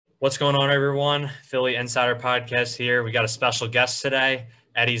What's going on, everyone? Philly Insider Podcast here. We got a special guest today,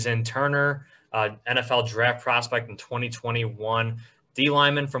 Eddie Zinn Turner, NFL draft prospect in 2021, D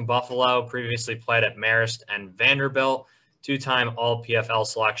lineman from Buffalo, previously played at Marist and Vanderbilt, two-time All-PFL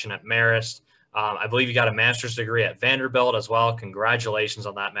selection at Marist. I believe you got a master's degree at Vanderbilt as well. Congratulations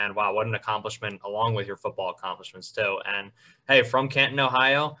on that, man. Wow, what an accomplishment, along with your football accomplishments, too. And, hey, from Canton,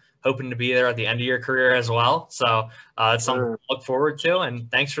 Ohio, hoping to be there at the end of your career as well. So it's something to look forward to. And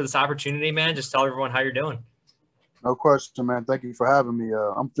thanks for this opportunity, man. Just tell everyone how you're doing. No question, man. Thank you for having me.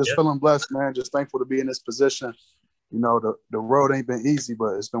 I'm just feeling blessed, man. Just thankful to be in this position. You know, the road ain't been easy,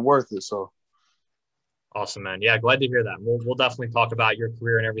 but it's been worth it. So awesome, man. Yeah, glad to hear that. We'll definitely talk about your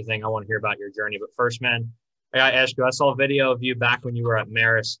career and everything. I want to hear about your journey. But first, man, I got to ask you, I saw a video of you back when you were at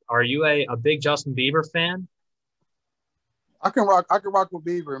Marist. Are you a big Justin Bieber fan? I can rock with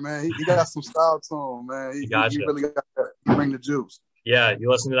Bieber, man. He got some style to him, man. He really got that. He bring the juice. Yeah, you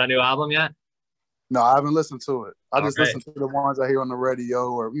listened to that new album yet? No, I haven't listened to it. I just listen to the ones I hear on the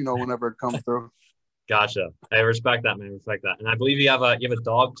radio or whenever it comes through. Gotcha. I respect that, man. Respect that. And I believe you have a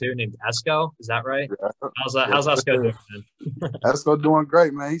dog too named Esco. Is that right? Yeah. How's Esco doing, man? Esco doing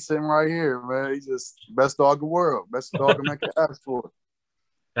great, man. He's sitting right here, man. He's just best dog in the world. Best dog a man can ask for.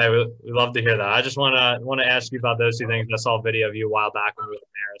 Hey, we love to hear that. I just want to ask you about those two things. I saw a video of you a while back when we were at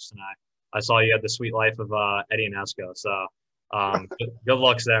Marist, and I saw you had the sweet life of Eddie and Esco. So good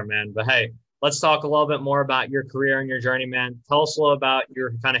looks there, man. But hey, let's talk a little bit more about your career and your journey, man. Tell us a little about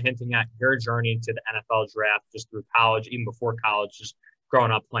your kind of hinting at your journey to the NFL draft, just through college, even before college, just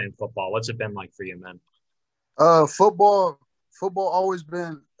growing up playing football. What's it been like for you, man? Football always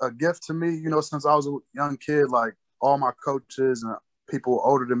been a gift to me. Since I was a young kid, like all my coaches and people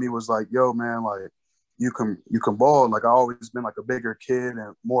older than me was like, yo, man, like you can ball. Like I always been like a bigger kid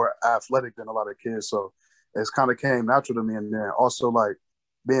and more athletic than a lot of kids. So it's kind of came natural to me. And then also like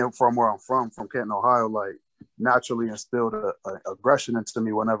being from where I'm from Canton, Ohio, like naturally instilled a aggression into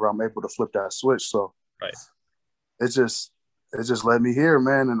me whenever I'm able to flip that switch. So right. It just led me here,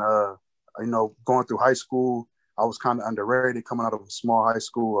 man. And, going through high school, I was kind of underrated coming out of a small high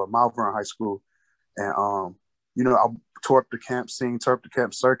school, Malvern High School. And, I tore up the camp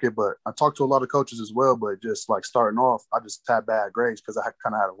circuit, but I talked to a lot of coaches as well. But just like starting off, I just had bad grades because I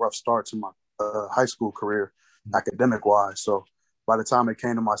kind of had a rough start to my high school career, academic wise. So by the time it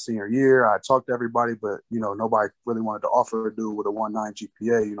came to my senior year, I talked to everybody, but nobody really wanted to offer a dude with a 1.9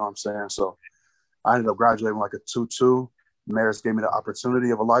 GPA. You know what I'm saying? So I ended up graduating like a 2.2. Marist gave me the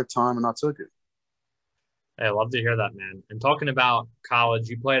opportunity of a lifetime, and I took it. Hey, I love to hear that, man. And talking about college,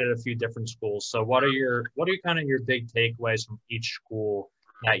 you played at a few different schools. So what are kind of your big takeaways from each school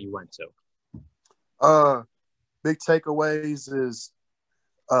that you went to? Big takeaways is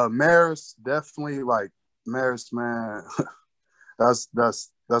Marist, definitely like Marist, man.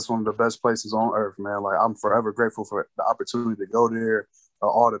 that's one of the best places on earth, man. Like I'm forever grateful for the opportunity to go there.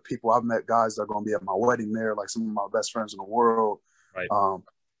 All the people I've met, guys that are going to be at my wedding there, like some of my best friends in the world. Right.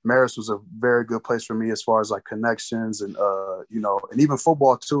 Marist was a very good place for me as far as like connections and, and even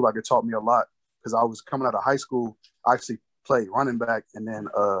football too. Like it taught me a lot because I was coming out of high school. I actually played running back and then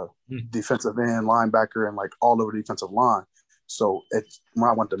defensive end, linebacker, and like all over the defensive line. So when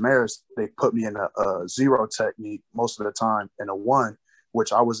I went to Marist, they put me in a zero technique most of the time and a one,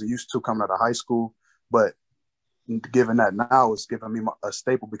 which I wasn't used to coming out of high school. But given that now, it's giving me a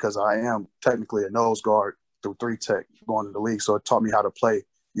staple because I am technically a nose guard through 3 tech going to the league. So it taught me how to play,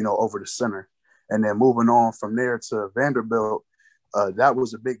 over the center. And then moving on from there to Vanderbilt, that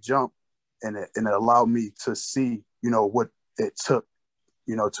was a big jump. And it allowed me to see, what it took,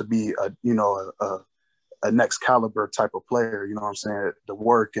 to be a next caliber type of player, you know what I'm saying? The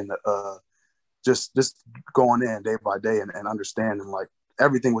work and just going in day by day and understanding like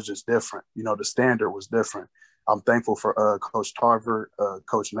everything was just different. The standard was different. I'm thankful for Coach Tarver,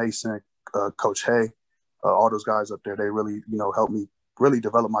 Coach Mason, Coach Hay, all those guys up there. They really, helped me really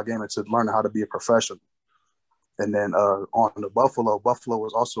develop my game into learning how to be a professional. And then on to Buffalo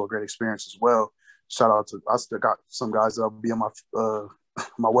was also a great experience as well. Shout out to, I still got some guys that'll be on my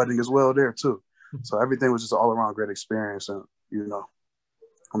my wedding as well there too. So everything was just an all around great experience, and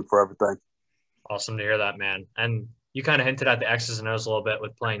I'm forever thankful. Awesome to hear that, man. And you kind of hinted at the X's and O's a little bit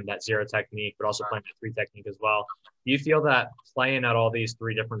with playing that zero technique, but also playing that 3 technique as well. Do you feel that playing at all these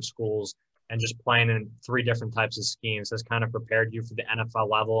 3 different schools and just playing in 3 different types of schemes has kind of prepared you for the NFL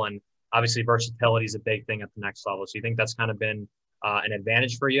level? And obviously versatility is a big thing at the next level. So you think that's kind of been an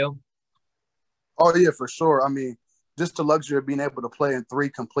advantage for you? Oh, yeah, for sure. I mean, just the luxury of being able to play in 3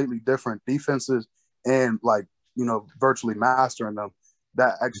 completely different defenses and like, virtually mastering them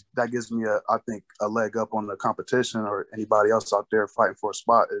that gives me I think a leg up on the competition or anybody else out there fighting for a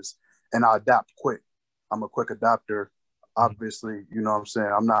spot is, and I adapt quick. I'm a quick adapter. Obviously, you know what I'm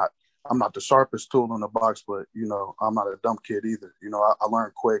saying? I'm not the sharpest tool in the box, but you know, I'm not a dumb kid either. You know, I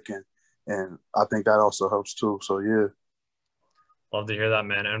learn quick and I think that also helps too. So yeah. Love to hear that,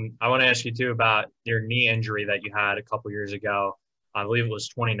 man. And I want to ask you too about your knee injury that you had a couple years ago. I believe it was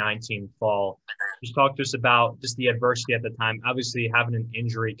 2019 fall. Just talk to us about just the adversity at the time. Obviously, having an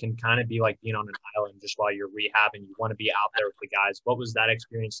injury can kind of be like being on an island just while you're rehabbing. You want to be out there with the guys. What was that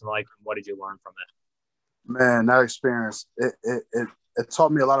experience like, and what did you learn from it? Man, that experience it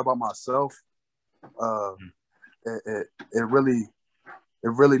taught me a lot about myself. It really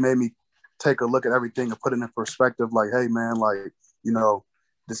made me take a look at everything and put it in perspective. Like, hey, man, like, you know,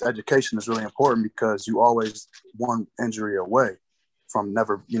 this education is really important because you always one injury away from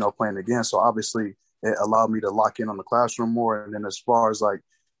never, you know, playing again. So obviously it allowed me to lock in on the classroom more. And then as far as like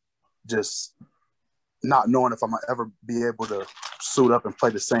just not knowing if I'm gonna ever be able to suit up and play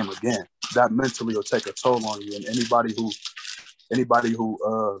the same again, that mentally will take a toll on you. And anybody who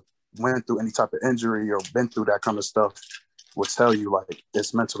went through any type of injury or been through that kind of stuff will tell you like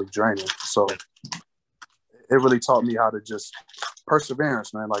it's mentally draining. So it really taught me how to just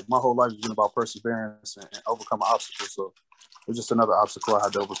perseverance, man. Like my whole life has been about perseverance and overcoming obstacles. So it was just another obstacle I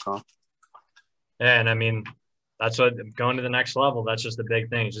had to overcome. Yeah, and I mean, that's what going to the next level. That's just the big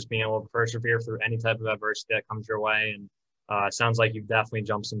thing. Is just being able to persevere through any type of adversity that comes your way. And it sounds like you've definitely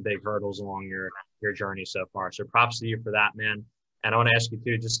jumped some big hurdles along your journey so far. So props to you for that, man. And I want to ask you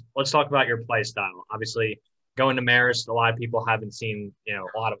too. Just let's talk about your play style. Obviously, going to Marist, a lot of people haven't seen, you know,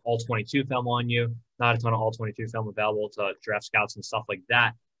 a lot of all 22 film on you. Not a ton of all 22 film available to draft scouts and stuff like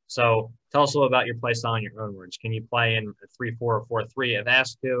that. So tell us a little about your play style in your own words. Can you play in a 3-4 or 4-3 if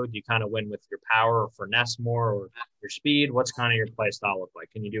asked to? Do you kind of win with your power or finesse more or your speed? What's kind of your play style look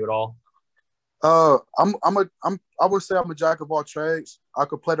like? Can you do it all? I would say I'm a jack of all trades. I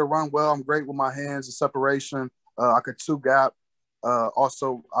could play the run well. I'm great with my hands and separation. I could two gap.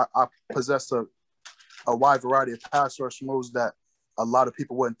 Also, I possess a wide variety of pass rush moves that a lot of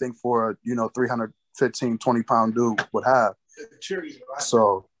people wouldn't think for a, you know, 315, 20-pound dude would have.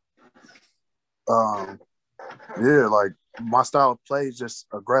 So, yeah, like my style of play is just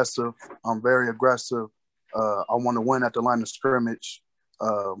aggressive. I'm very aggressive. I want to win at the line of scrimmage.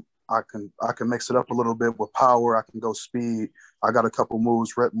 I can mix it up a little bit with power. I can go speed. I got a couple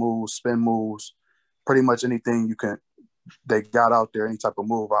moves, rep moves, spin moves, pretty much anything they got out there, any type of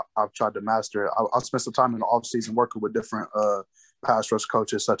move, I've tried to master it. I'll spend some time in the offseason working with different pass rush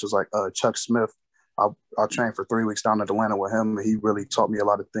coaches, such as like Chuck Smith. I trained for 3 weeks down in Atlanta with him, and he really taught me a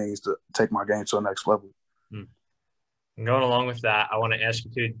lot of things to take my game to the next level. And going along with that, I want to ask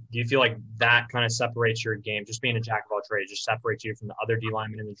you too, do you feel like that kind of separates your game, just being a jack of all trades, just separates you from the other D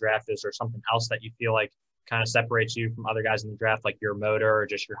linemen in the draft? Is there something else that you feel like kind of separates you from other guys in the draft, like your motor or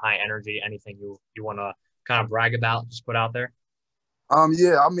just your high energy, anything you want to kind of brag about, just put out there?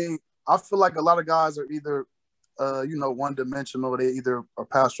 Yeah, I mean, I feel like a lot of guys are either, you know, one-dimensional. They either a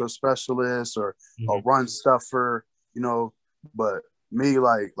pass rush specialist or a run stuffer, you know. But me,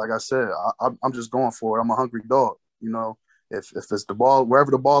 like I said, I'm just going for it. I'm a hungry dog, you know. If it's the ball, wherever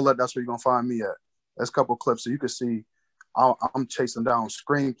the ball at, that's where you're going to find me at. There's a couple of clips so you can see I'm chasing down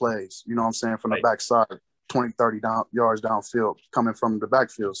screen plays, you know what I'm saying, from the backside, 20, 30 yards downfield, coming from the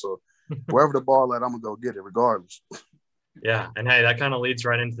backfield. So wherever the ball at, I'm going to go get it regardless. Yeah, and hey, that kind of leads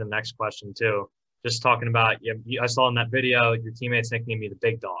right into the next question too. Just talking about, I saw in that video, your teammates nicknamed you the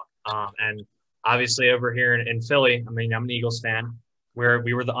big dog. And obviously over here in Philly, I mean, I'm an Eagles fan, where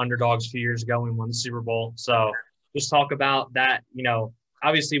we were the underdogs a few years ago and won the Super Bowl. So just talk about that. You know,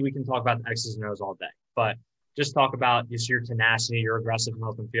 obviously we can talk about the X's and O's all day, but just talk about just your tenacity, your aggressive in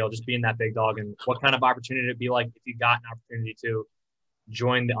open field, just being that big dog, and what kind of opportunity it'd be like if you got an opportunity to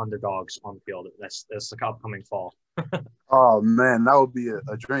join the underdogs on the field. That's the upcoming fall. Oh man, that would be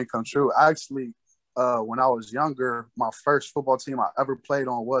a dream come true. Actually, when I was younger, my first football team I ever played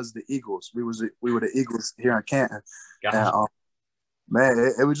on was the Eagles. We were the Eagles here in Canton. Gotcha. And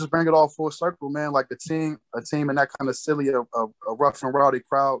man, it would just bring it all full circle, man. Like a team in that kind of silly, a rough and rowdy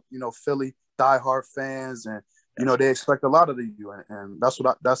crowd, you know, Philly diehard fans, and you know they expect a lot of you, and that's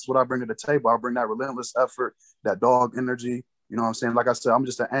what I bring to the table. I bring that relentless effort, that dog energy. You know what I'm saying? Like I said, I'm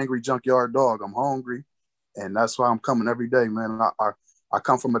just an angry junkyard dog. I'm hungry, and that's why I'm coming every day, man. And I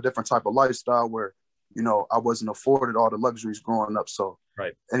come from a different type of lifestyle where, you know, I wasn't afforded all the luxuries growing up. So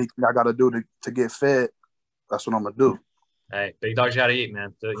right, anything I got to do to get fed, that's what I'm gonna do. Hey, big dogs got to eat,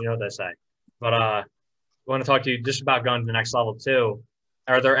 man. So, you know what they say. But I want to talk to you just about going to the next level too.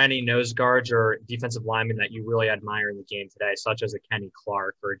 Are there any nose guards or defensive linemen that you really admire in the game today, such as a Kenny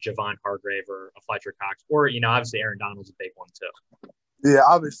Clark or Javon Hargrave or a Fletcher Cox, or obviously Aaron Donald's a big one too. Yeah,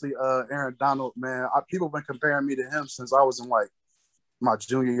 obviously, Aaron Donald, man. People have been comparing me to him since I was in like my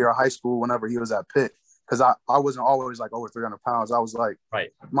junior year of high school. Whenever he was at Pitt, because I wasn't always like over 300 pounds. I was like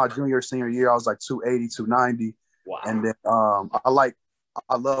my junior senior year, I was like 280, 290. Wow. And then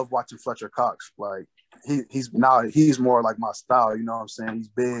I love watching Fletcher Cox. Like he's more like my style. You know what I'm saying? He's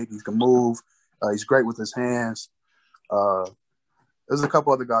big. He can move. He's great with his hands. There's a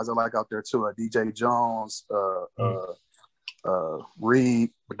couple other guys I like out there too. DJ Jones,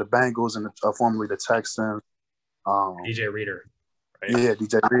 Reed with the Bengals and formerly the Texans. DJ Reader. Right? Yeah,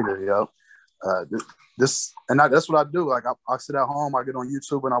 DJ Reader. Yep. That's what I do. Like I sit at home, I get on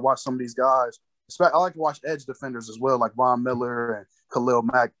YouTube and I watch some of these guys. I like to watch edge defenders as well, like Von Miller and Khalil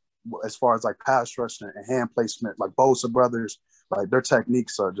Mack, as far as like pass rush and hand placement, like Bosa brothers. Like their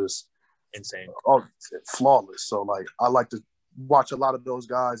techniques are just insane, flawless. So like I like to watch a lot of those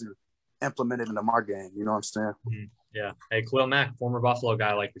guys and implement it into my game. You know what I'm saying? Mm-hmm. Yeah. Hey, Khalil Mack, former Buffalo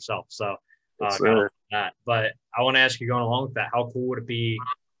guy like yourself. So that. But I want to ask you, going along with that, how cool would it be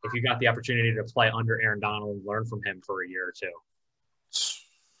if you got the opportunity to play under Aaron Donald and learn from him for a year or two?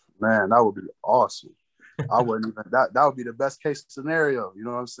 Man, that would be awesome. I wouldn't even that would be the best case scenario. You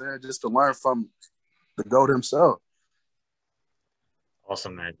know what I'm saying? Just to learn from the GOAT himself.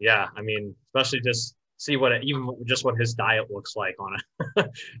 Awesome, man. Yeah, I mean, especially just see what his diet looks like on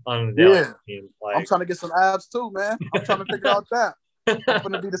a daily team. Like, I'm trying to get some abs too, man. I'm trying to figure out that. I'm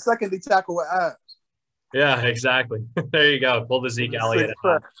going to be the second D tackle with abs. Yeah, exactly. There you go. Pull the Zeke Elliott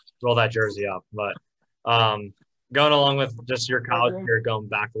out, roll that jersey up. But going along with just your college career, going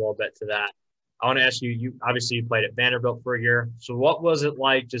back a little bit to that, I want to ask you, you obviously played at Vanderbilt for a year. So what was it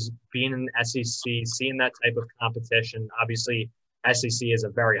like just being in the SEC, seeing that type of competition? Obviously, SEC is a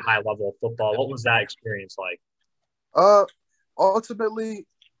very high level of football. What was that experience like? Ultimately,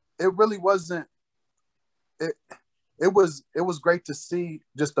 it really wasn't. It was great to see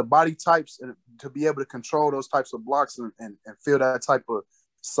just the body types and to be able to control those types of blocks and feel that type of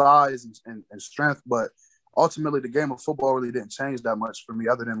size and strength. But ultimately, the game of football really didn't change that much for me,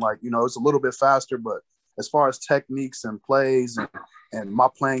 other than it's a little bit faster. But as far as techniques and plays and my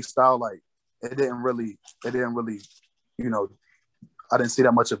playing style, like it didn't really, I didn't see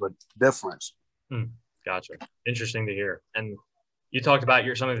that much of a difference. Gotcha. Interesting to hear. And you talked about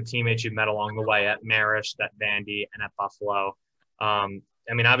some of the teammates you met along the way at Marist, at Vandy, and at Buffalo. I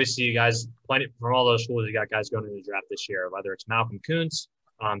mean, obviously, you guys, plenty from all those schools, you got guys going to the draft this year, whether it's Malcolm Kuntz,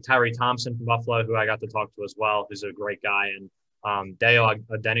 Tyree Thompson from Buffalo, who I got to talk to as well, who's a great guy, and Deo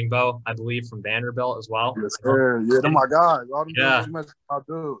Adenigbo, I believe, from Vanderbilt as well. Yes, sir. Yeah, they're my guys. All them dudes you mentioned, my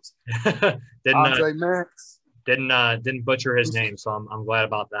dudes. Andre Mance. Didn't butcher his name, so I'm glad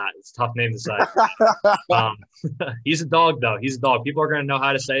about that. It's a tough name to say. He's a dog, though. He's a dog. People are going to know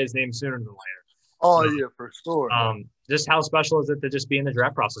how to say his name sooner than later. Oh, yeah, for sure. Just how special is it to just be in the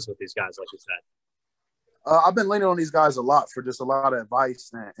draft process with these guys, like you said? I've been leaning on these guys a lot for just a lot of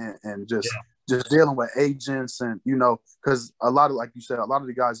advice and just dealing with agents and, because a lot of, like you said, a lot of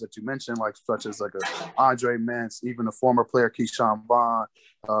the guys that you mentioned, like such as like a Andre Mance, even a former player, Keyshawn Vaughn,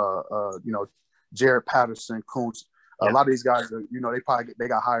 Jared Patterson, Kuntz, a lot of these guys, they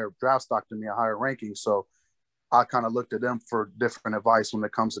got higher draft stock than me, a higher ranking. So I kind of looked at them for different advice when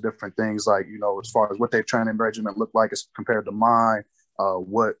it comes to different things, like, as far as what their training regimen looked like as compared to mine, how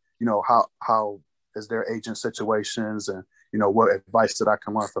is their agent situations and, what advice that I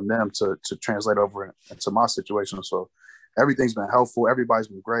can learn from them to translate over into my situation. So everything's been helpful. Everybody's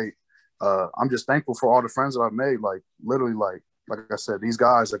been great. I'm just thankful for all the friends that I've made. Like literally, like I said, these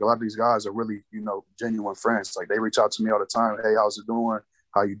guys, like a lot of these guys are really, genuine friends. Like they reach out to me all the time. Hey, how's it doing?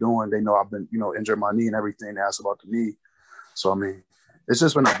 How you doing? They know I've been, injured my knee and everything. They ask about the knee. So, I mean, it's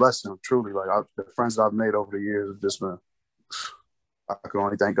just been a blessing, truly. Like the friends that I've made over the years have just been, I can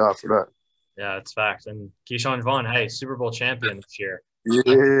only thank God for that. Yeah, it's facts. And Keyshawn Vaughn, hey, Super Bowl champion this year.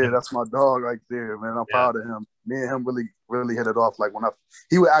 Yeah, that's my dog right there, man. I'm proud of him. Me and him really, really hit it off. Like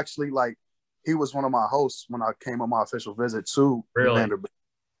he would actually he was one of my hosts when I came on my official visit to Vanderbilt.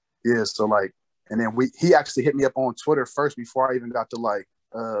 Yeah, so and then he actually hit me up on Twitter first before I even got to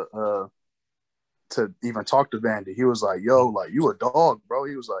to even talk to Vandy. He was like, "Yo, like you a dog, bro."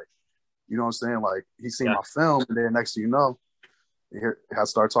 He was like, you know what I'm saying? Like he seen my film, and then next thing you know, I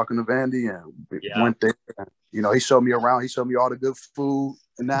started talking to Vandy and went there. And, he showed me around. He showed me all the good food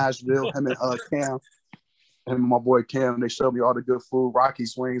in Nashville. Him and Cam. Him and my boy Cam, they showed me all the good food. Rocky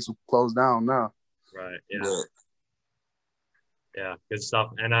Swings, who closed down now. Right, yeah. Yeah, good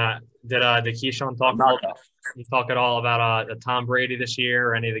stuff. And did Keyshawn talk Knockout. you talk at all about Tom Brady this year,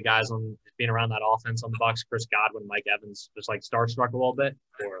 or any of the guys on being around that offense on the Bucs, Chris Godwin, Mike Evans, just like starstruck a little bit?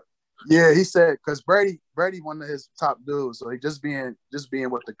 Or Yeah, he said because Brady one of his top dudes, so he just being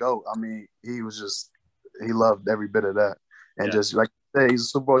with the GOAT. I mean, he loved every bit of that, and yeah, just like you say, he's a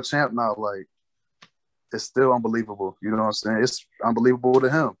Super Bowl champ now. Like it's still unbelievable. You know what I'm saying? It's unbelievable to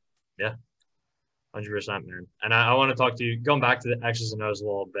him. yeah, 100%, man. And I want to talk to you, going back to the X's and O's a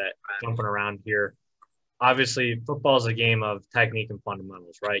little bit, jumping around here. Obviously, football is a game of technique and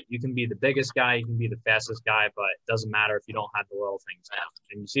fundamentals, right? You can be the biggest guy, you can be the fastest guy, but it doesn't matter if you don't have the little things down.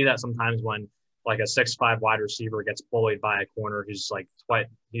 And you see that sometimes when like a 6'5" wide receiver gets bullied by a corner who's like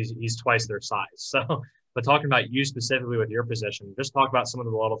he's twice their size. So, but talking about you specifically with your position, just talk about some of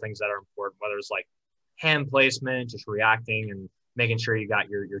the little things that are important, whether it's like hand placement, just reacting and making sure you got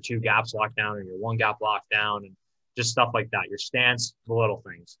your two gaps locked down or your one gap locked down, and just stuff like that. Your stance, the little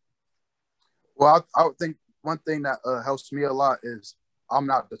things. Well, I would think one thing that helps me a lot is I'm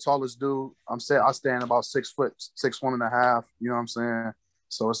not the tallest dude. I stand about 6', 6'1.5". You know what I'm saying?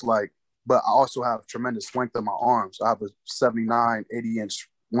 So it's like, but I also have tremendous length in my arms. I have a 79, 80-inch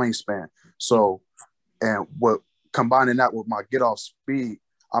wingspan. So, and what combining that with my get off speed,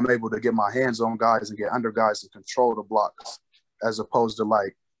 I'm able to get my hands on guys and get under guys and control the blocks, as opposed to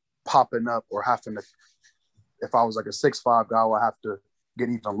like popping up or having to. If I was like a 6'5" guy, I would have to get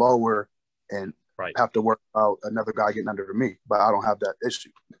even lower and Right. have to work out another guy getting under me, but I don't have that issue.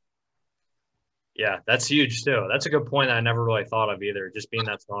 Yeah, that's huge too. That's a good point that I never really thought of either, just being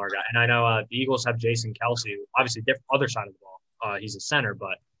that smaller guy. And I know the Eagles have Jason Kelsey, obviously different other side of the ball. He's a center,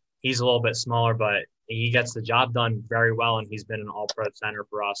 but he's a little bit smaller, but he gets the job done very well, and he's been an all-pro center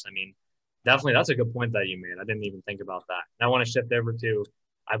for us. I mean, definitely that's a good point that you made. I didn't even think about that. And I want to shift over to,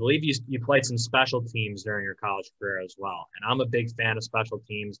 I believe you played some special teams during your college career as well. And I'm a big fan of special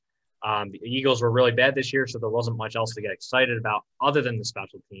teams. The Eagles were really bad this year, so there wasn't much else to get excited about other than the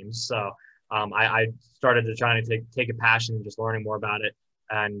special teams. So I started to try to take a passion and just learning more about it.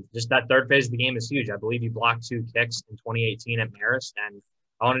 And just that third phase of the game is huge. I believe you blocked 2 kicks in 2018 at Marist. And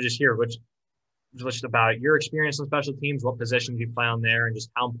I want to just hear just about your experience in special teams, what positions you play on there, and just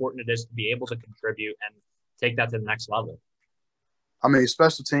how important it is to be able to contribute and take that to the next level. I mean,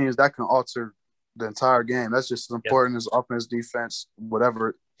 special teams, that can alter the entire game. That's just as important as offense, defense,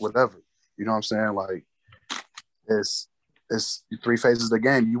 whatever. You know what I'm saying? Like, it's 3 phases of the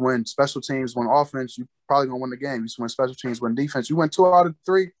game. You win special teams, win offense, you probably gonna win the game. You win special teams, win defense. You win 2 out of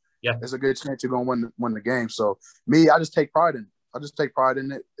 3. Yeah, there's a good chance you're gonna win the game. So me, I just take pride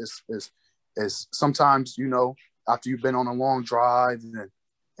in it. It's sometimes, you know, after you've been on a long drive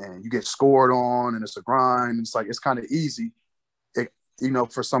and you get scored on and it's a grind, it's like it's kind of easy. You know,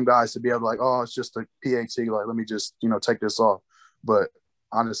 for some guys to be able to like, oh, it's just a PAT. Like, let me just, you know, take this off. But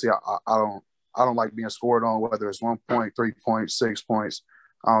honestly, I don't like being scored on, whether it's 1 point, 3 points, 6 points.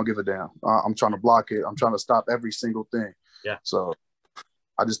 I don't give a damn. I'm trying to block it. I'm trying to stop every single thing. Yeah. So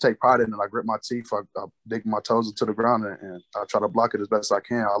I just take pride in it. I grit my teeth. I dig my toes into the ground and I try to block it as best I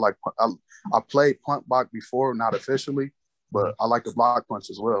can. I played punt block before, not officially, but I like to block punch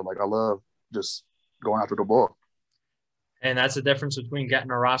as well. Like, I love just going after the ball. And that's the difference between getting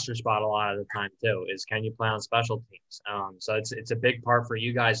a roster spot a lot of the time too, is can you play on special teams? So it's a big part for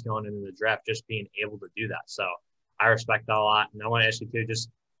you guys going into the draft, just being able to do that. So I respect that a lot. And I want to ask you too, just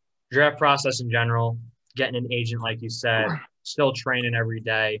draft process in general, getting an agent, like you said, still training every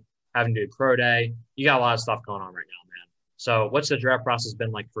day, having to do pro day. You got a lot of stuff going on right now, man. So what's the draft process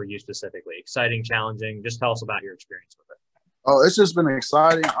been like for you specifically? Exciting, challenging? Just tell us about your experience with it. Oh, it's just been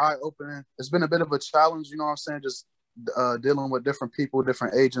exciting, eye-opening. It's been a bit of a challenge, you know what I'm saying? Just dealing with different people,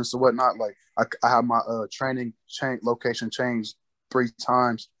 different agents and whatnot. Like, I have my training location changed 3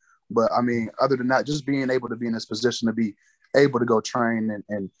 times. But, I mean, other than that, just being able to be in this position to be able to go train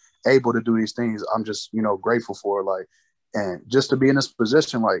and able to do these things, I'm just, you know, grateful for. Like, and just to be in this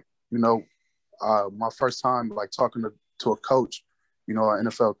position, like, you know, my first time, like, talking to a coach, you know, an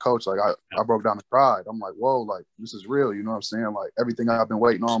NFL coach, like, I broke down and cried. I'm like, whoa, like, this is real, you know what I'm saying? Like, everything I've been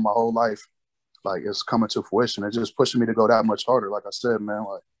waiting on my whole life, like, it's coming to fruition. It's just pushing me to go that much harder. Like I said, man,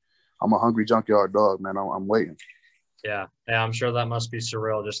 like, I'm a hungry junkyard dog, man. I'm waiting. Yeah, I'm sure that must be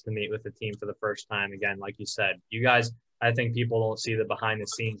surreal just to meet with the team for the first time. Again, like you said, you guys, I think people don't see the behind the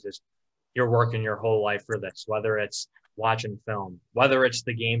scenes. Just you're working your whole life for this, whether it's watching film, whether it's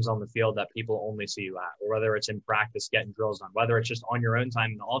the games on the field that people only see you at, or whether it's in practice getting drills done, whether it's just on your own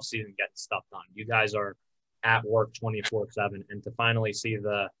time in the off season getting stuff done. You guys are at work 24/7, and to finally see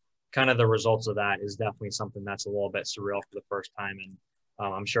the kind of the results of that is definitely something that's a little bit surreal for the first time. And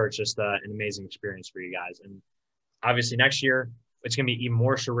I'm sure it's just an amazing experience for you guys. And obviously next year, it's going to be even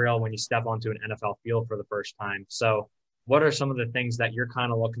more surreal when you step onto an NFL field for the first time. So what are some of the things that you're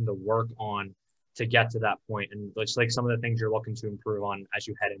kind of looking to work on to get to that point? And it's like some of the things you're looking to improve on as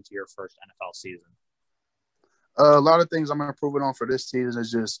you head into your first NFL season. A lot of things I'm improving on for this season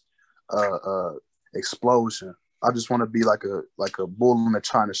is just explosion. I just want to be like a bull in a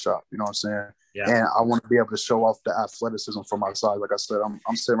china shop. You know what I'm saying? Yeah. And I want to be able to show off the athleticism for my size. Like I said,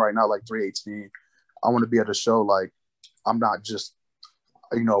 I'm sitting right now like 318. I want to be able to show like I'm not just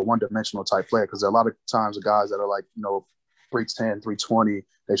a one-dimensional type player, because a lot of times the guys that are like 310, 320,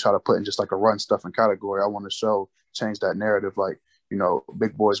 they try to put in just like a run stuffing category. I want to change that narrative. Like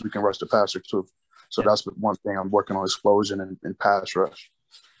big boys, we can rush the passer too. So that's one thing I'm working on: explosion and pass rush,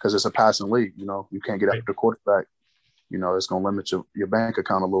 because it's a passing league. You can't get after the quarterback. It's going to limit your bank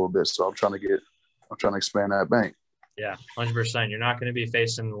account a little bit. So I'm trying to expand that bank. Yeah, 100%. You're not going to be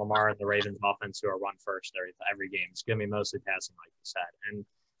facing Lamar and the Ravens offense who are run first every game. It's going to be mostly passing, like you said.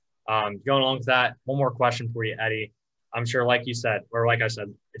 And going along with that, one more question for you, Eddie. I'm sure, like you said, or like I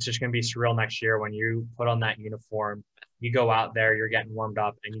said, it's just going to be surreal next year when you put on that uniform. You go out there, you're getting warmed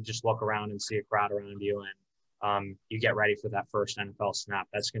up, and you just look around and see a crowd around you, and you get ready for that first NFL snap.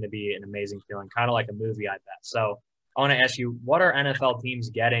 That's going to be an amazing feeling, kind of like a movie, I bet. So I want to ask you, what are NFL teams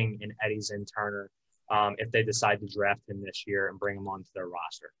getting in Eddie Zin Turner if they decide to draft him this year and bring him onto their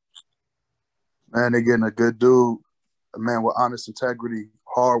roster? Man, they're getting a good dude, a man with honest integrity,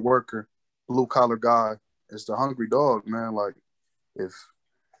 hard worker, blue-collar guy. It's the hungry dog, man. Like, if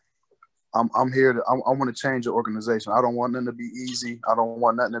I'm here I want to change the organization. I don't want nothing to be easy. I don't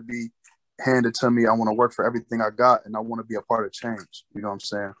want nothing to be handed to me. I want to work for everything I got, and I want to be a part of change. You know what I'm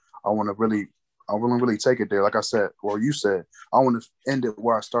saying? I want to really take it there. Like I said, or you said, I want to end it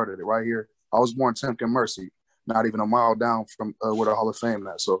where I started it, right here. I was born Temkin Mercy, not even a mile down from where the Hall of Fame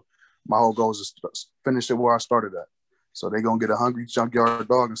at. So my whole goal is to finish it where I started at. So they're going to get a hungry junkyard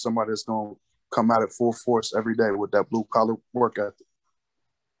dog and somebody that's going to come out at full force every day with that blue-collar work ethic.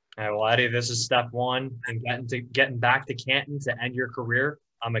 All right, well, Eddie, this is step one in getting back to Canton to end your career.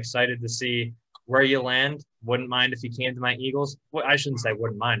 I'm excited to see where you land. Wouldn't mind if you came to my Eagles. Well, I shouldn't say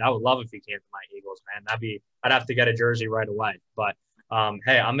wouldn't mind. I would love if you came to my Eagles, man. I'd have to get a jersey right away. But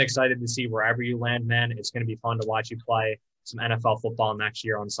hey, I'm excited to see wherever you land, man. It's going to be fun to watch you play some NFL football next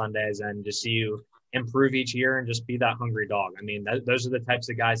year on Sundays and just see you improve each year and just be that hungry dog. I mean, those are the types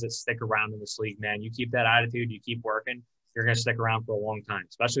of guys that stick around in this league, man. You keep that attitude, you keep working, you're going to stick around for a long time,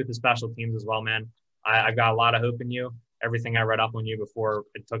 especially with the special teams as well, man. I've got a lot of hope in you. Everything I read up on you before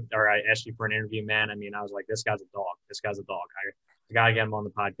I asked you for an interview, man. I mean, I was like, this guy's a dog. This guy's a dog. I got to get him on the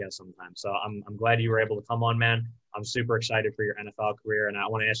podcast sometime. So I'm glad you were able to come on, man. I'm super excited for your NFL career. And I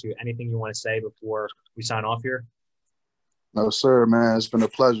want to ask you anything you want to say before we sign off here. No, sir, man. It's been a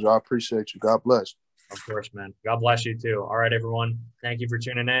pleasure. I appreciate you. God bless. Of course, man. God bless you too. All right, everyone. Thank you for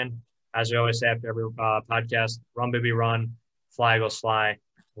tuning in. As we always say after every podcast, run, baby, run. Fly, Eagles, fly.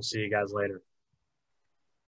 We'll see you guys later.